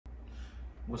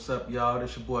What's up, y'all?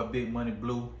 This your boy Big Money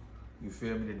Blue. You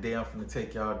feel me? Today I'm finna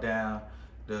take y'all down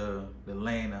the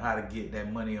lane of how to get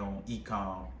that money on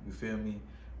e-com. You feel me?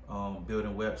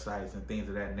 Building websites and things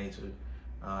of that nature.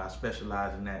 I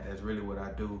specialize in that. That's really what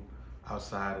I do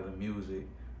outside of the music.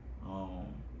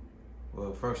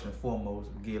 Well, first and foremost,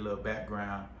 give a little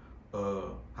background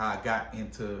of how I got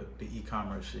into the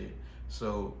e-commerce shit.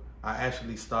 So I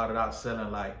actually started out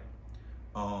selling like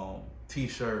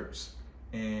t-shirts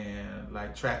and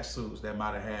like tracksuits that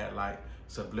might have had like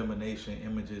sublimination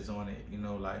images on it, you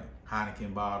know, like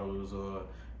Heineken bottles or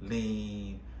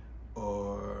lean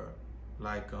or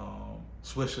like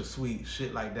Swisher Sweet,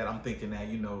 shit like that. I'm thinking that,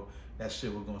 you know, that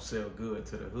shit was gonna sell good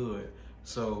to the hood.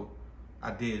 So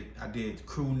I did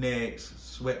crew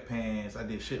necks, sweatpants, I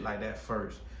did shit like that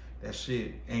first. That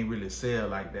shit ain't really sell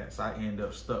like that. So I end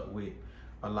up stuck with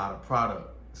a lot of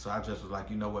product. So I just was like,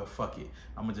 you know what, fuck it.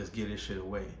 I'm gonna just give this shit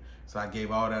away. So I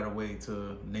gave all that away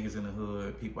to niggas in the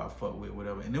hood, people I fuck with,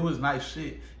 whatever. And it was nice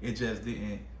shit. It just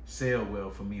didn't sell well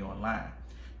for me online.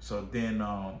 So then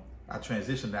I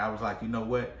transitioned. I was like, you know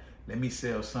what? Let me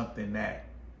sell something that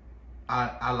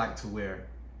I like to wear.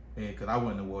 Because I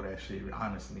wouldn't have wore that shit,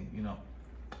 honestly, you know.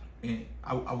 And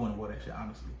I wouldn't have wore that shit,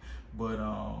 honestly. But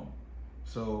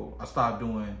so I started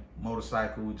doing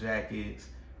motorcycle jackets,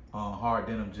 hard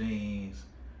denim jeans,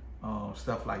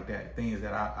 stuff like that, things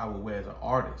that I would wear as an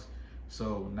artist.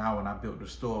 So now when I built the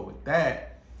store with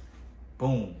that,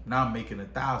 boom, now I'm making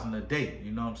 $1,000 a day.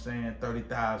 You know what I'm saying?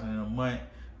 30,000 in a month.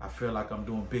 I feel like I'm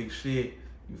doing big shit.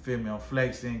 You feel me? I'm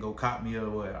flexing. Go cop me a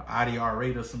IDR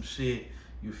rate or some shit.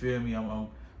 You feel me? I'm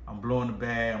blowing the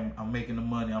bag. I'm making the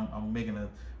money. I'm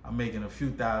making a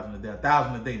few thousand a day,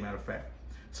 $1,000 a day, matter of fact.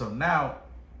 So now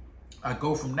I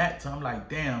go from that to I'm like,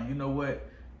 damn, you know what?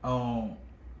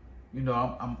 You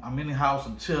know, I'm in the house,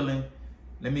 I'm chilling.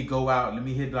 Let me go out, let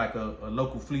me hit like a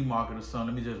local flea market or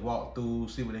something. Let me just walk through,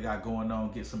 see what they got going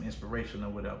on, get some inspiration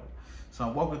or whatever. So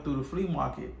I'm walking through the flea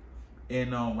market, and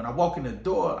when I walk in the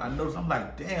door, I notice, I'm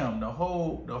like, damn, the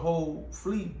whole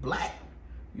flea black.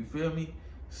 You feel me?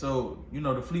 So, you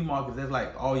know, the flea markets, that's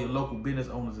like all your local business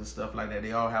owners and stuff like that.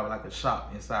 They all have like a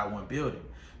shop inside one building.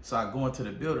 So I go into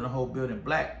the building, the whole building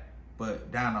black.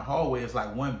 But down the hallway, it's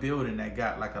like one building that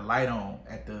got like a light on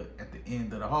at the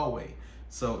end of the hallway.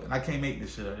 So, and I can't make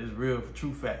this shit up. It's real,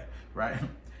 true fact, right?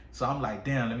 So I'm like,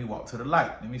 damn, let me walk to the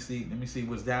light. Let me see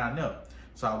what's down there.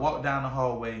 So I walk down the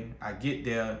hallway. I get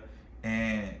there,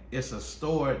 and it's a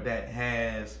store that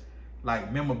has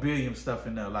like memorabilia stuff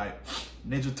in there, like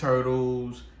Ninja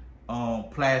Turtles,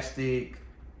 plastic,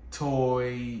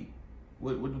 toy.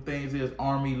 What the things is,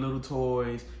 Army little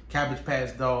toys, Cabbage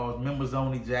Patch dolls, members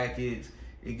only jackets.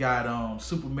 It got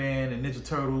Superman and Ninja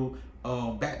Turtle,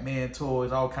 Batman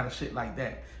toys, all kind of shit like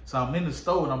that. So I'm in the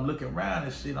store and I'm looking around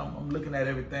and shit. I'm looking at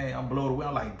everything. I'm blown away.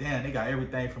 I'm like, damn, they got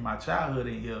everything from my childhood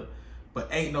in here, but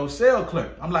ain't no sale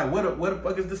clerk. I'm like, where the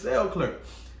fuck is the sale clerk?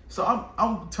 So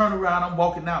I'm turning around. I'm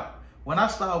walking out. When I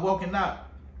start walking out,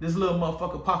 this little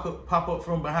motherfucker pop up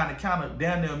from behind the counter,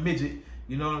 down there, a midget.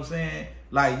 You know what I'm saying?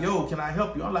 Like, yo, can I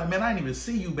help you? I'm like, man, I didn't even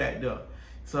see you back there.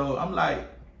 So I'm like,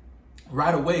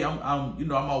 right away, I'm you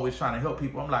know, I'm always trying to help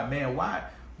people. I'm like, man,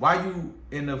 why you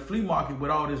in the flea market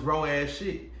with all this raw ass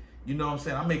shit? You know what I'm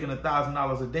saying? I'm making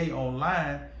 $1,000 a day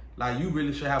online. Like, you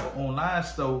really should have an online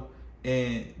store,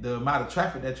 and the amount of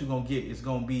traffic that you're gonna get is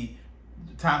gonna be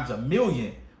times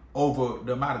 1,000,000 over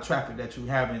the amount of traffic that you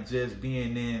having just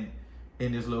being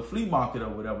in this little flea market or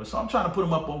whatever. So I'm trying to put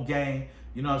them up on game.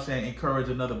 You know what I'm saying? Encourage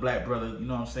another black brother. You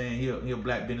know what I'm saying? He a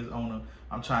black business owner.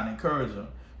 I'm trying to encourage him.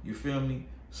 You feel me?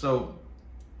 So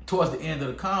towards the end of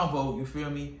the convo, you feel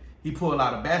me? He pulled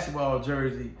out a basketball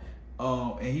jersey,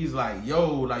 and he's like,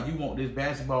 "Yo, like, you want this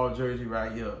basketball jersey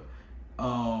right here?"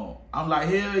 I'm like,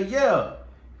 "Hell yeah!"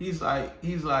 He's like,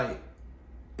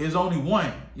 "It's only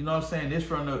one." You know what I'm saying? This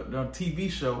from the TV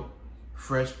show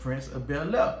Fresh Prince of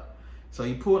Bel-Air. So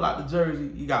he pulled out the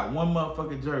jersey. He got one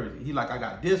motherfucking jersey. He like, "I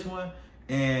got this one.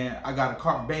 And I got a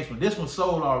Carton Banks one. This one's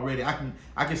sold already. I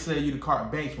can sell you the Carton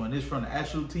Banks one. This from the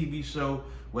actual TV show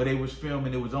where they was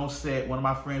filming. It was on set. One of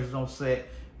my friends was on set,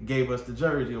 gave us the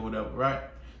jersey or whatever, right?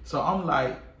 So I'm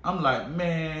like,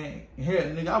 man, here,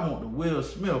 nigga, I want the Will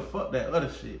Smith. Fuck that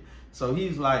other shit. So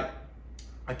he's like,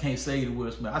 I can't say the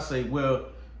Will Smith. I say, well,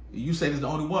 you say this is the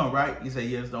only one, right? He say,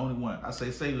 yeah, it's the only one. I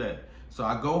say that. So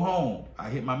I go home. I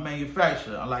hit my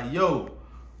manufacturer. I'm like, yo,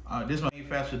 this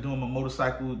manufacturer doing my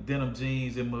motorcycle denim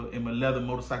jeans and my leather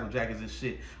motorcycle jackets and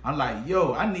shit. I'm like,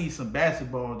 yo, I need some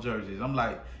basketball jerseys. I'm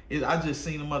like, I just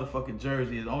seen a motherfucking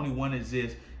jersey. It's only one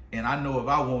exists, and I know if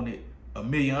I want it,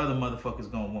 1,000,000 other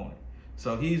motherfuckers gonna want it.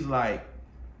 So he's like,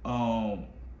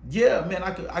 Yeah, man,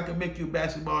 I could make you a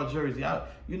basketball jersey.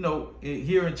 You know,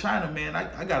 here in China, man,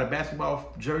 I got a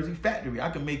basketball jersey factory. I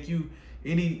can make you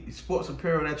any sports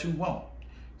apparel that you want.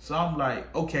 So I'm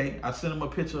like, okay, I send him a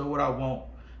picture of what I want.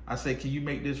 I say, can you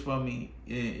make this for me?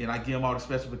 And I give him all the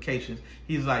specifications.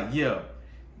 He's like, yeah.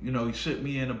 You know, he shipped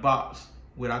me in a box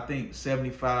with, I think,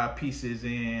 75 pieces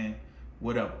in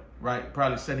whatever, right?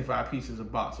 Probably 75 pieces a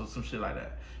box or some shit like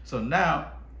that. So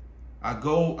now I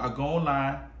go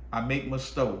online, I make my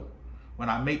store. When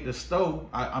I make the store,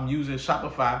 I'm using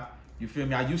Shopify. You feel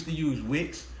me? I used to use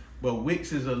Wix, but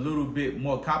Wix is a little bit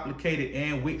more complicated,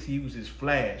 and Wix uses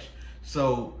Flash.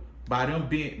 So by them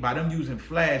using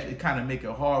Flash, it kind of make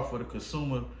it hard for the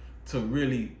consumer to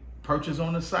really purchase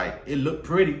on the site. It looked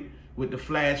pretty with the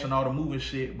Flash and all the moving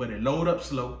shit, but it load up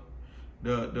slow.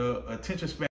 The attention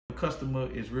span of the customer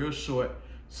is real short,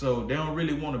 so they don't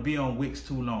really want to be on Wix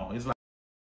too long. It's like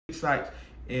sites,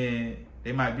 and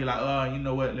they might be like, oh, you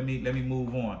know what, let me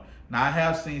move on. Now, I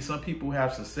have seen some people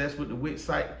have success with the Wix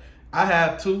site. I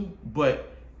have too,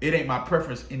 but it ain't my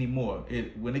preference anymore.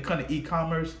 When it comes to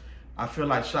e-commerce, I feel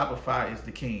like Shopify is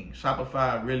the king.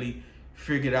 Shopify really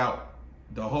figured out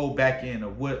the whole back end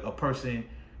of what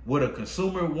a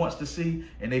consumer wants to see,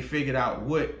 and they figured out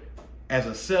what, as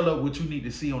a seller, what you need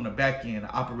to see on the back end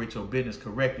to operate your business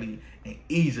correctly and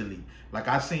easily. Like,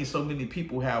 I've seen so many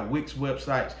people have Wix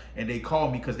websites, and they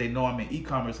call me because they know I'm in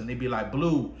e-commerce, and they be like,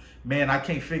 Blue, man, I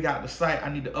can't figure out the site. I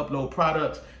need to upload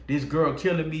products. This girl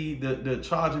killing me, the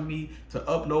charging me to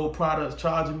upload products,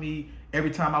 charging me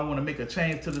every time I want to make a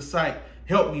change to the site.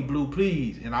 Help me, Blue,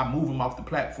 please. And I move them off the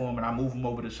platform, and I move them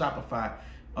over to Shopify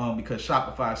because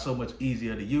Shopify is so much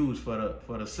easier to use for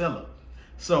the seller.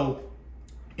 So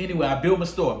anyway, I built my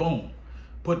store. Boom.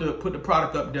 Put the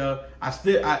product up there. I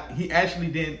didn't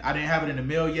have it in the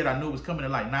mail yet. I knew it was coming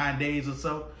in like 9 days or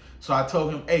so. So I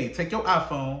told him, hey, take your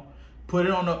iPhone, put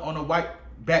it on a white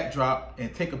backdrop,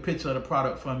 and take a picture of the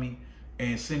product for me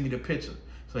and send me the picture.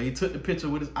 So he took the picture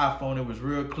with his iPhone. It was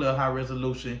real clear, high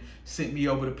resolution. Sent me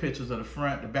over the pictures of the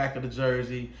front, the back of the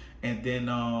jersey, and then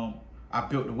I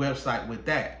built the website with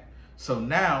that. So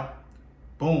now,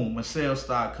 boom, my sales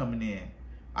start coming in.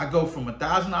 I go from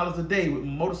 $1,000 a day with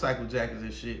my motorcycle jackets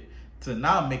and shit to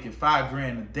now I'm making $5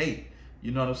 grand a day.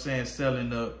 You know what I'm saying? Selling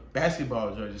the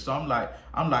basketball jerseys. So I'm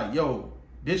like, yo,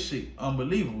 this shit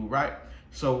unbelievable, right?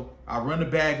 So I run the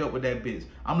bag up with that bitch.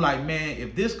 I'm like, man,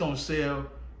 if this gonna sell,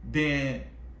 then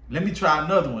let me try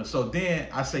another one. So then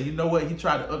I say, you know what? He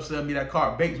tried to upsell me that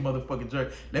Carl Bates motherfucking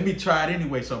jersey. Let me try it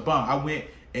anyway. So boom, I went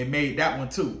and made that one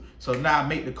too. So now I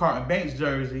make the Carlton Banks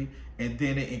jersey, and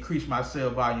then it increased my sale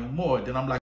volume more. Then I'm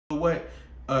like, you know what?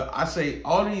 I say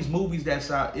all of these movies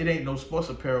that's out, it ain't no sports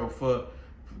apparel for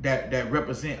that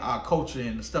represent our culture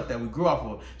and the stuff that we grew up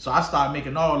with. So I started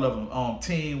making all of them.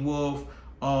 Teen Wolf,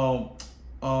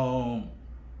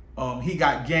 He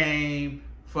Got Game,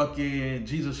 fucking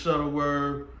Jesus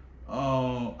Shuttleworth,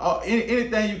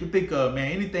 anything you can think of,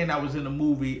 man. Anything that was in the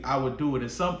movie, I would do it.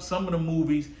 And some of the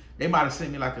movies, they might have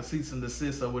sent me like a cease and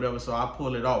desist or whatever, so I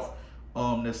pull it off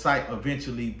the site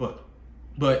eventually.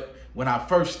 But when I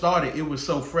first started, it was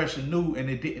so fresh and new, and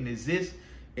it didn't exist,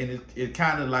 and it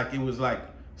kind of like, it was like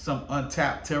some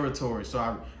untapped territory.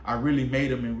 So I really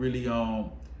made them and really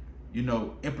you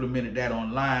know, implemented that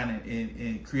online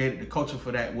and created the culture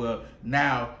for that. Well,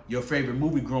 now your favorite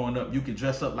movie growing up, you can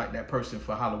dress up like that person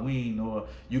for Halloween, or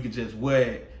you can just wear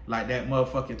it like that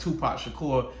motherfucking Tupac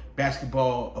Shakur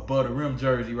basketball above the rim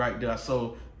jersey right there. I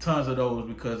sold tons of those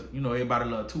because, you know, everybody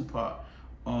love Tupac.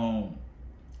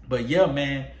 But yeah,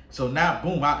 man. So now,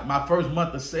 boom, my first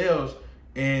month of sales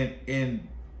in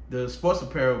the sports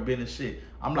apparel business shit,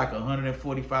 I'm like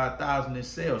 145,000 in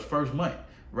sales first month,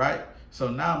 right? So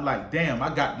now I'm like, damn,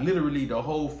 I got literally the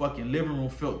whole fucking living room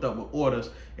filled up with orders,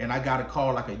 and I got to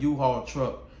call like a U-Haul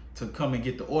truck to come and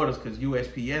get the orders because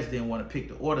USPS didn't want to pick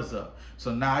the orders up.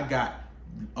 So now I got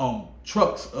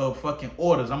trucks of fucking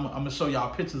orders. I'm gonna show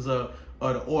y'all pictures of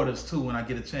the orders too when I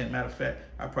get a chance. Matter of fact,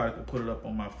 I probably could put it up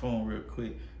on my phone real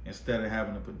quick instead of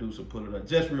having a producer pull it up.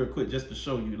 Just real quick, just to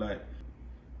show you like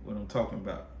what I'm talking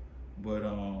about. But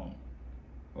hold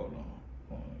on.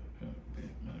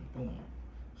 Boom.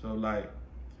 So like,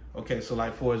 okay, so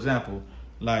like for example,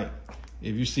 like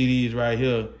if you see these right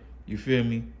here, you feel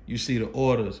me? You see the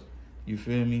orders, you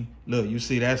feel me? Look, you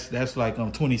see that's like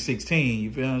 2016,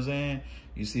 you feel what I'm saying?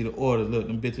 You see the orders, look,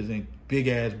 them bitches in big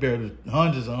ass barrels,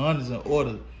 hundreds of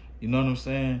orders, you know what I'm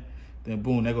saying? Then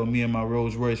boom, there go me and my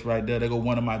Rolls Royce right there. There go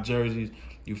one of my jerseys,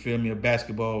 you feel me? A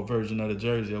basketball version of the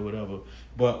jersey or whatever.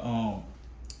 But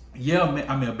yeah,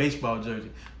 I mean a baseball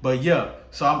jersey. But yeah,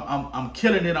 so I'm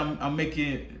killing it. I'm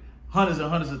making hundreds and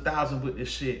hundreds of thousands with this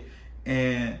shit.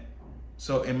 And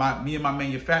So me and my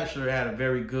manufacturer has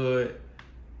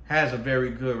a very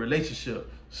good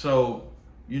relationship. So,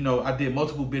 you know, I did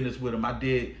multiple business with them. I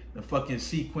did the fucking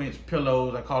sequence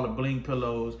pillows. I call it bling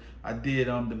pillows. I did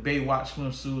the Baywatch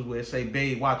swimsuits where it say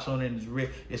Baywatch on it and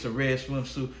it's a red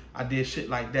swimsuit. I did shit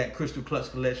like that. Crystal Clutch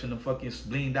collection, the fucking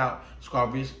blinged out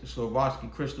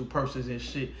Swarovski crystal purses and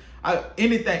shit.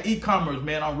 Anything e-commerce,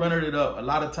 man, I'm running it up. A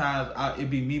lot of times it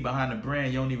be me behind the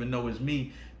brand. You don't even know it's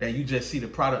me. That you just see the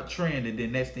product trend, and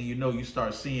then next thing you know, you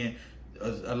start seeing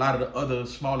a lot of the other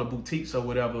smaller boutiques or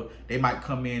whatever. They might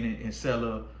come in and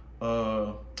sell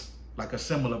like a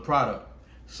similar product.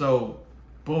 So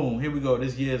boom, here we go.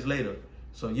 This years later.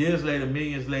 So years later,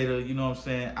 millions later, you know what I'm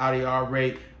saying? Audi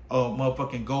R8,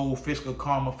 motherfucking gold fiscal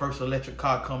karma, first electric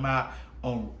car come out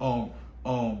on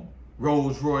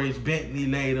Rolls Royce, Bentley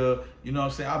later. You know what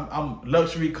I'm saying? I'm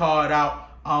luxury card out.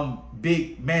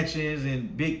 Big mansions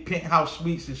and big penthouse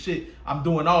suites and shit. I'm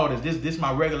doing all this. This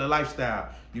my regular lifestyle.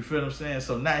 You feel what I'm saying?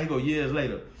 So now he go years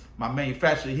later. My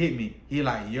manufacturer hit me. He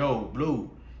like, yo, Blue.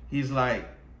 He's like,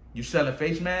 you selling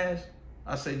face masks?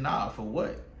 I say, nah, for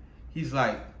what? He's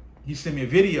like, he sent me a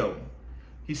video.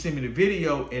 He sent me the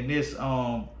video, and this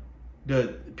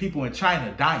the people in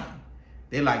China dying.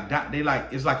 They like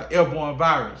it's like an airborne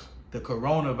virus, the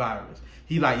coronavirus.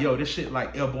 He like, yo, this shit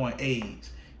like airborne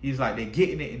AIDS. He's like, they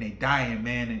getting it and they dying,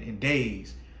 man, in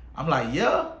days. I'm like,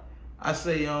 yeah. I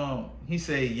say, he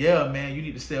say, yeah, man, you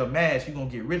need to sell masks. You gonna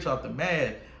get rich off the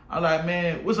mask. I'm like,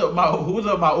 man, what's up my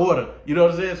order? You know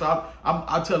what I'm saying? So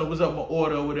I tell him what's up my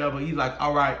order or whatever. He's like,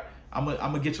 all right, I'm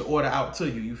gonna get your order out to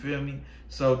you. You feel me?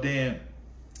 So then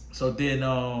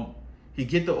he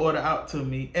get the order out to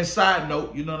me. And side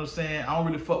note, you know what I'm saying? I don't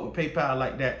really fuck with PayPal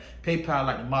like that. PayPal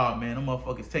like the mob, man. Them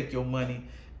motherfuckers take your money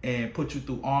and put you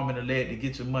through arm and a leg to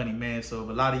get your money, man. So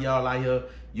if a lot of y'all out here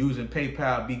using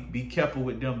PayPal, be careful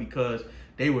with them, because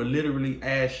they will literally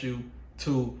ask you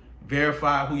to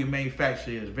verify who your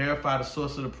manufacturer is, verify the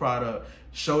source of the product,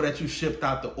 show that you shipped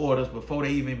out the orders before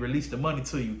they even release the money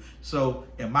to you. So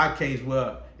in my case,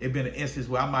 well, it been an instance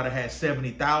where I might have had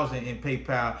 70,000 in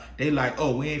PayPal. They like,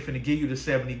 oh, we ain't finna give you the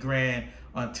 70 grand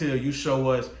until you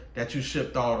show us that you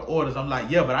shipped all the orders. I'm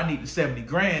like, yeah, but I need the 70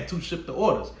 grand to ship the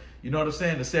orders. You know what I'm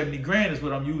saying? The 70 grand is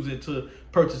what I'm using to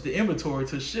purchase the inventory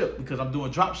to ship, because I'm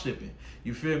doing drop shipping.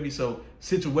 You feel me? So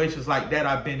situations like that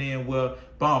I've been in where,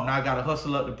 boom, now I got to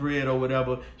hustle up the bread or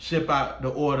whatever, ship out the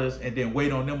orders, and then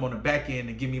wait on them on the back end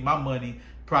and give me my money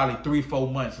probably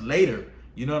 3-4 months later.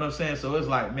 You know what I'm saying? So it's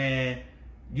like, man,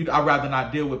 I'd rather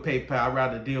not deal with PayPal. I'd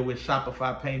rather deal with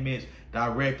Shopify payments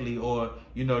directly, or,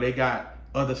 you know, they got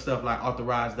other stuff like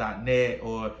Authorize.net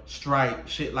or Stripe,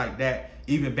 shit like that.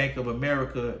 Even Bank of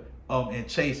America and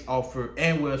Chase offer,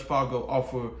 and Wells Fargo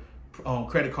offer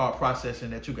credit card processing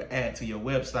that you can add to your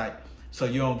website, so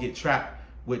you don't get trapped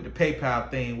with the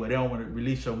PayPal thing where they don't want to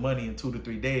release your money in 2 to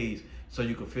 3 days so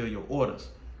you can fill your orders.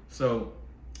 So,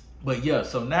 but yeah,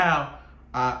 so now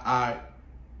I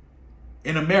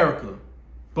in America,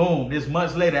 boom, this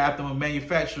months later after my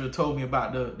manufacturer told me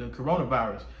about the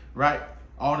coronavirus, right?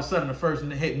 All of a sudden, the first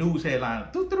news headline,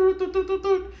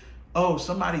 oh,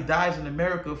 somebody dies in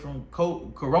America from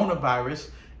coronavirus.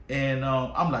 And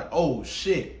I'm like, oh,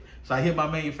 shit. So I hit my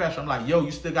manufacturer. I'm like, yo,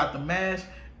 you still got the mask?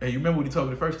 And you remember what he told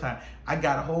me the first time? I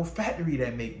got a whole factory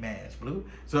that make masks, Blue.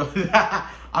 So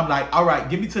I'm like, all right,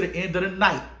 give me to the end of the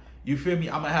night. You feel me?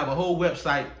 I'm going to have a whole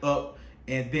website up.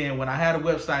 And then when I had a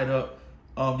website up,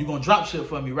 you're going to drop ship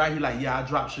for me, right? He like, yeah, I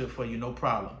drop ship for you, no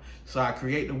problem. So I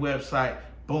create the website.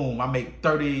 Boom, I make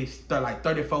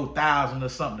 34,000 or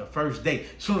something the first day.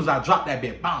 As soon as I drop that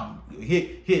bit, bam,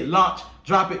 hit launch,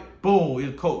 drop it, boom,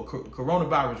 it's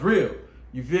coronavirus real.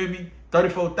 You feel me?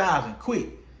 34,000,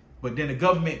 quick. But then the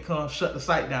government comes, shut the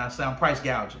site down, say I'm price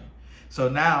gouging. So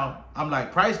now I'm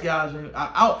like, price gouging?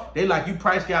 They like, you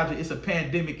price gouging, it's a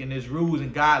pandemic and there's rules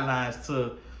and guidelines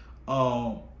to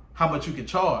how much you can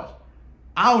charge.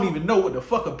 I don't even know what the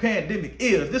fuck a pandemic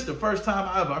is. This is the first time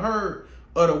I ever heard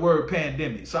of the word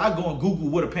pandemic. So I go and Google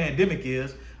what a pandemic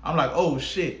is. I'm like, oh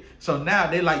shit. So now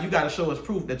they like, you got to show us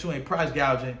proof that you ain't price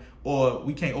gouging or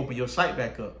we can't open your site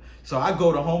back up. So I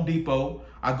go to Home Depot,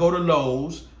 I go to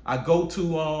Lowe's, I go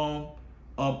to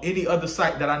any other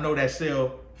site that I know that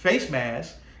sell face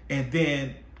masks. And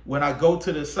then when I go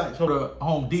to the site, so to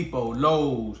Home Depot,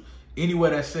 Lowe's, anywhere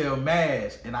that sell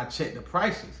masks, and I check the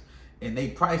prices, and they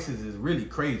prices is really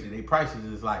crazy. They prices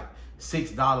is like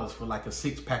 $6 for like a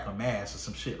 6-pack of masks or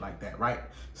some shit like that, right?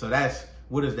 So that's,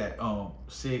 what is that?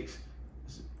 6,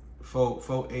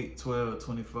 4, 8, 12,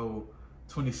 24,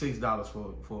 $26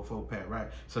 for a 4-pack, right?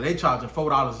 So they charging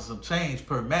 $4 and some change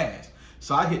per mask.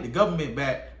 So I hit the government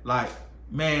back like,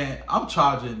 man, I'm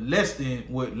charging less than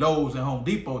what Lowe's and Home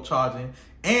Depot charging,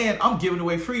 and I'm giving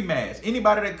away free masks.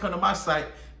 Anybody that come to my site,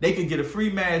 they can get a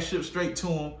free mask shipped straight to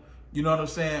them. You know what I'm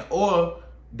saying? Or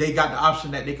they got the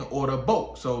option that they can order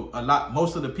bulk. So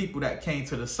most of the people that came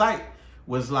to the site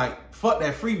was like, fuck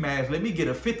that free mask, let me get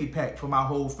a 50 pack for my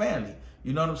whole family.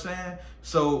 You know what I'm saying?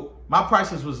 So my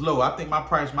prices was low. I think my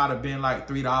price might have been like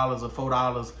 $3 or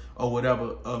 $4 or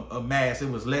whatever a mask. It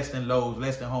was less than Lowe's,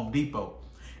 less than Home Depot.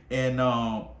 And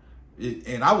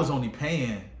I was only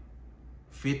paying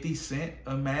 50 cents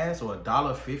a mask or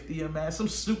 $1.50 a mask, some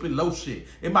stupid low shit.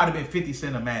 It might have been 50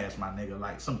 cents a mask, my nigga,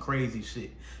 like some crazy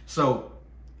shit. So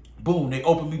boom, they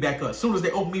opened me back up. As soon as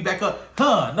they opened me back up,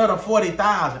 another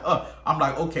 40,000 up. I'm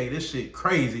like, okay, this shit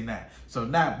crazy now. So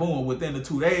now, boom, within the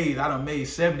 2 days, I done made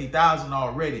 70,000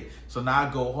 already. So now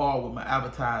I go hard with my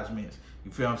advertisements. You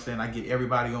feel what I'm saying? I get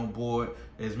everybody on board,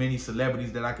 as many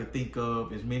celebrities that I could think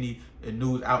of, as many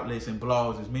news outlets and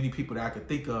blogs, as many people that I could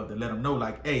think of to let them know,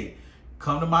 like, hey,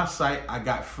 come to my site. I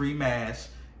got free masks.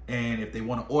 And if they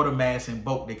want to order masks in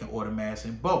bulk, they can order masks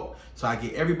in bulk. So I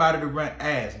get everybody to run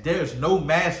ads. There's no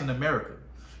masks in America.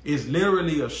 It's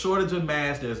literally a shortage of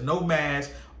masks. There's no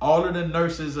masks. All of the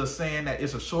nurses are saying that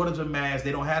it's a shortage of masks.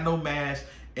 They don't have no masks.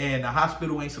 And the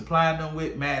hospital ain't supplying them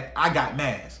with masks. I got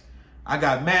masks. I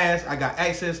got masks. I got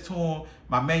access to them.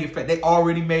 My manufacturer, they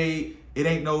already made. It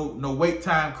ain't no wait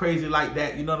time crazy like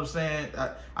that. You know what I'm saying?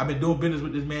 I've been doing business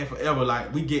with this man forever.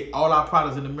 Like, we get all our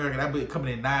products in America. That be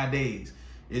coming in 9 days.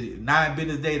 9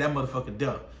 business days, that motherfucker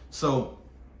done. So,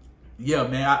 yeah,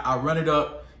 man, I run it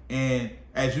up, and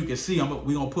as you can see,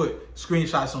 we gonna put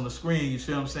screenshots on the screen. You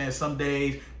see what I'm saying? Some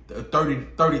days,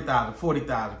 30,000,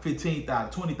 40,000,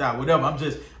 15,000, 20,000, whatever.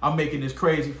 I'm making this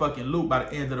crazy fucking loop. By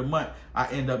the end of the month,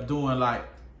 I end up doing like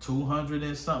 200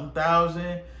 and something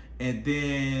thousand, and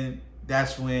then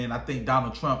that's when I think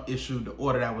Donald Trump issued the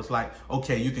order that was like,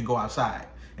 okay, you can go outside.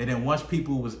 And then once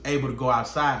people was able to go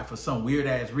outside for some weird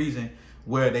ass reason,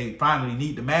 where they finally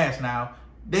need the mask now,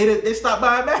 they stopped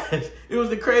buying masks. It was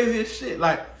the craziest shit.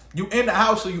 Like, you in the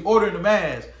house, so you ordering the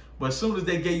mask, but as soon as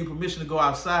they gave you permission to go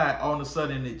outside, all of a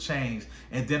sudden it changed.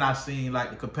 And then I seen like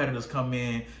the competitors come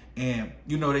in, and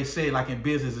you know, they say like in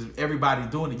business, if everybody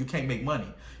doing it, you can't make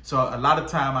money. So a lot of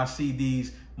time I see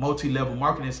these multi-level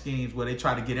marketing schemes where they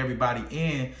try to get everybody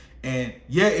in, and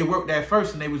yeah, it worked at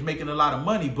first and they was making a lot of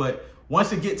money, but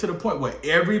once it get to the point where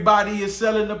everybody is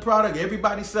selling the product,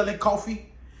 everybody's selling coffee,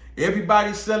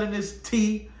 everybody's selling this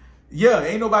tea, yeah,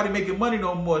 ain't nobody making money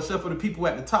no more except for the people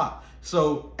at the top.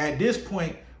 So at this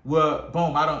point, well,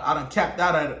 boom, I done capped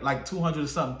out at like 200 or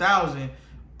something thousand.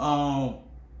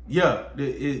 Yeah,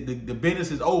 the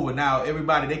business is over now.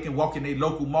 Everybody, they can walk in their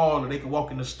local mall, or they can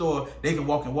walk in the store, they can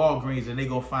walk in Walgreens, and they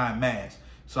gonna find masks.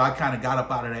 So I kind of got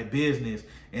up out of that business,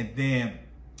 and then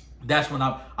that's when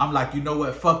I'm like, you know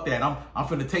what, fuck that. I'm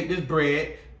finna take this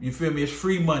bread. You feel me? It's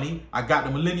free money. I got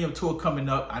the Millennium Tour coming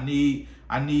up. I need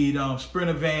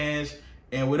Sprinter vans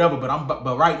and whatever.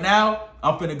 But right now,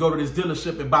 I'm finna go to this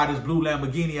dealership and buy this blue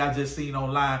Lamborghini I just seen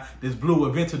online. This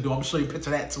blue Aventador. I'm gonna show you a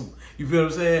picture of that too. You feel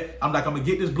what I'm saying? I'm like, I'm gonna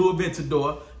get this blue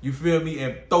Aventador. You feel me?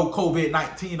 And throw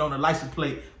COVID-19 on the license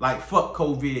plate. Like, fuck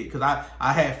COVID. Because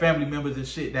I had family members and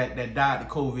shit that died to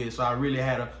COVID. So I really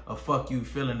had a fuck you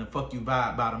feeling, a fuck you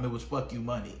vibe about them. It was fuck you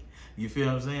money. You feel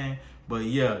what I'm saying? But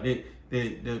yeah, the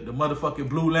motherfucking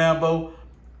blue Lambo,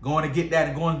 going to get that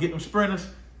and going to get them Sprinters,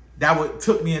 that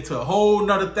took me into a whole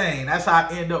nother thing. That's how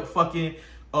I end up fucking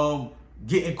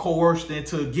getting coerced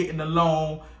into getting the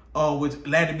loan, which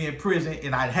landed me in prison,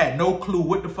 and I had no clue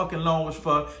what the fucking loan was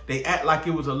for. They act like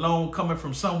it was a loan coming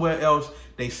from somewhere else.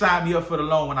 They signed me up for the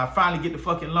loan. When I finally get the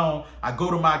fucking loan, I go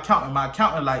to my accountant. My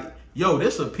accountant like, yo,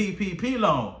 this a PPP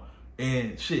loan.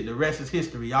 And shit, the rest is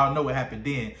history. Y'all know what happened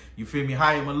then. You feel me?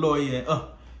 Hired my lawyer, and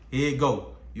here it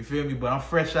go. You feel me? But I'm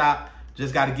fresh out.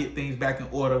 Just got to get things back in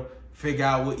order. Figure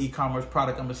out what e-commerce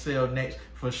product I'm going to sell next.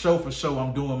 For sure,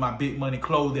 I'm doing my big money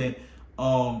clothing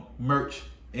merch,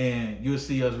 and you'll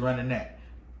see us running that.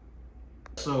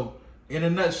 So, in a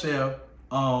nutshell,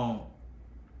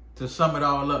 to sum it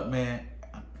all up, man,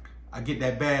 I get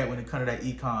that bad when it comes to that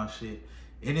e-com shit.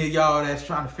 Any of y'all that's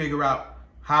trying to figure out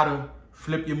how to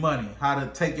flip your money, how to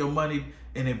take your money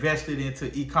and invest it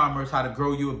into e-commerce, how to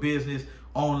grow your business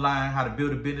online, how to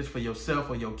build a business for yourself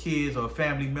or your kids or a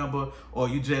family member, or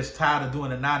you just tired of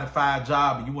doing a 9-to-5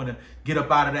 job and you want to get up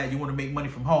out of that, you want to make money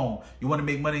from home, you want to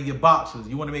make money in your boxes,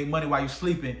 you want to make money while you're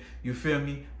sleeping, you feel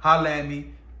me? Holla at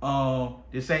me.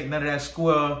 This ain't none of that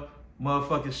square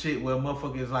motherfucking shit where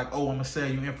motherfuckers like, oh, I'm gonna sell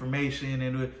you information,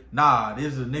 and nah,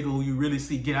 this is a nigga who you really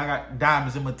see getting. I got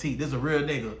diamonds in my teeth. This is a real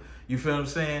nigga. You feel what I'm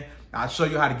saying? I'll show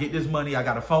you how to get this money. I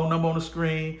got a phone number on the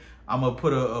screen. I'm gonna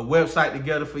put a website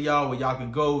together for y'all where y'all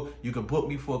can go. You can book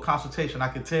me for a consultation. I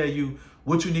can tell you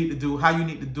what you need to do, how you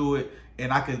need to do it,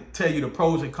 and I can tell you the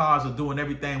pros and cons of doing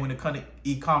everything when it comes to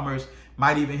e-commerce.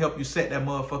 Might even help you set that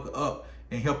motherfucker up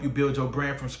and help you build your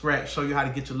brand from scratch. Show you how to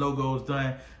get your logos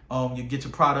done. You get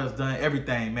your products done,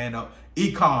 everything, man.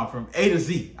 E-com from A to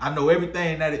Z. I know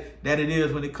everything that it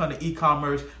is when it comes to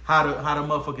e-commerce, how to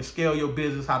motherfucking scale your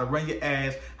business, how to run your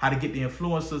ads, how to get the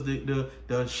influencers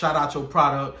to shout out your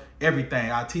product,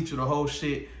 everything. I teach you the whole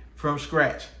shit from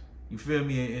scratch. You feel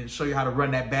me? And show you how to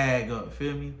run that bag up.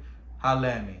 Feel me? Holla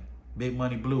at me. Big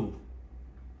Money Blue.